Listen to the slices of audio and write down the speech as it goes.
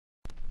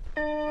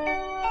He's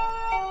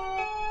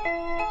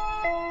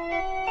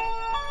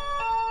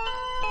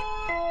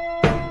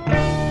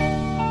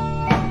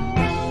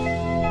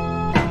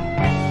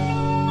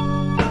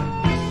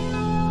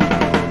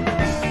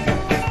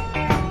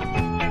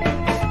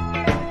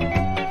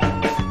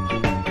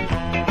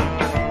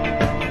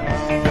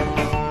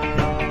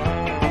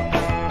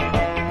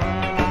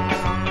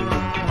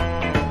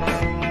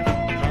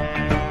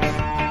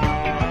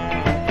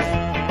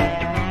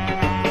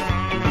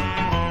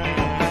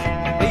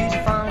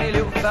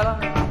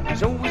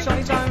always on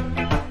his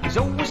own, he's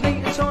always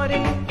neat and tidy,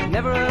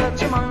 never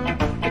hurts a moan.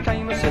 It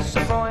came as a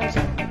surprise,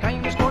 it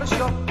came as quite a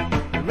shock.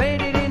 I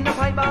read it in the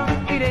paper,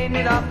 it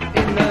ended up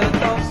in the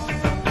dock.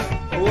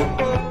 Oh,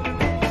 oh,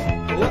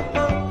 oh,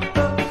 oh,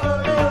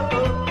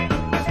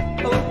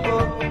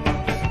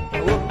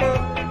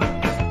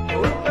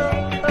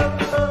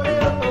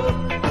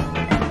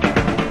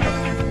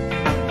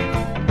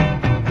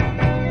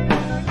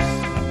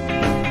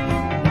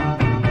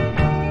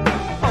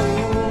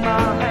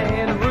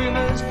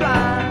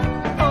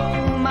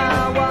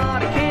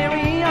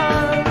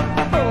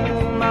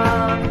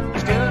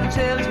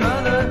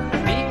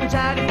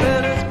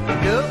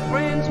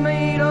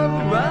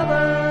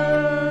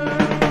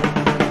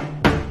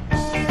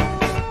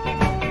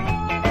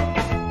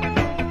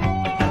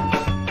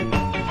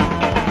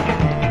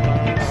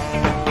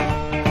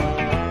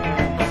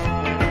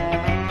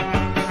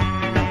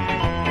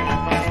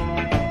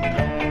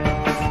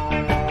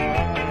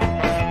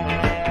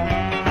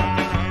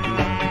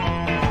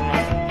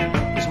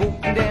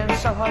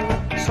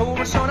 saw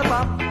a sign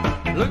above,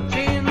 looked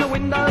in the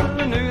window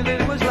and knew that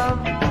it was love.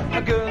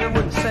 A girl that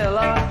wouldn't sell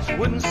her, she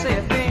wouldn't say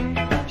a thing.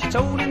 She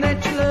told him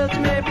that she loved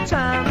him every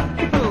time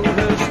he pulled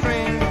her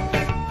string.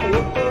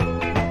 Oh, oh.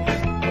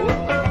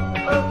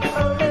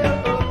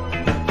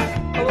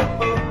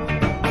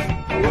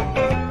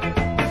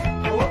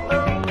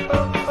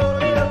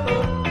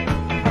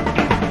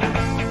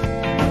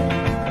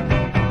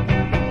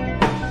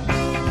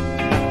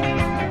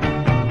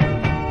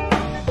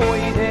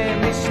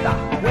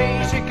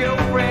 Where's your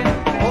girlfriend?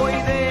 Oi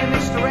there,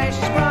 Mr. Ash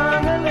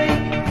sprung a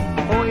leak.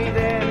 Oi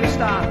there,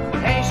 Mr.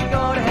 Ash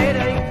got a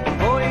headache.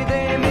 Oi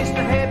there,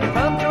 Mr. Happy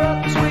pumped her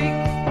up this week.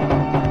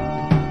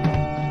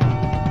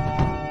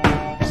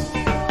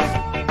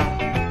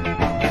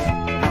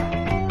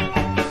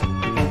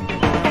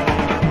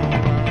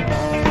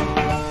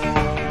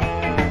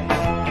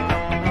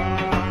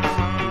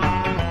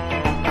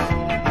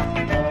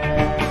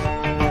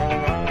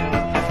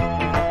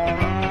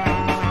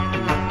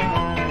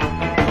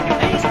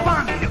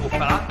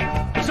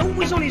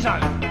 He's on his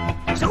own,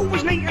 he's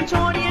always neat and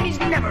tidy and he's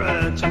never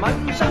heard to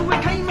moan. So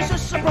it came as a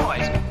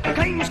surprise, it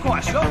came as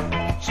quite a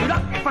shock. Stood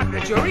up in front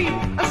of the jury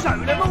and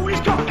showed them all he's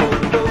got.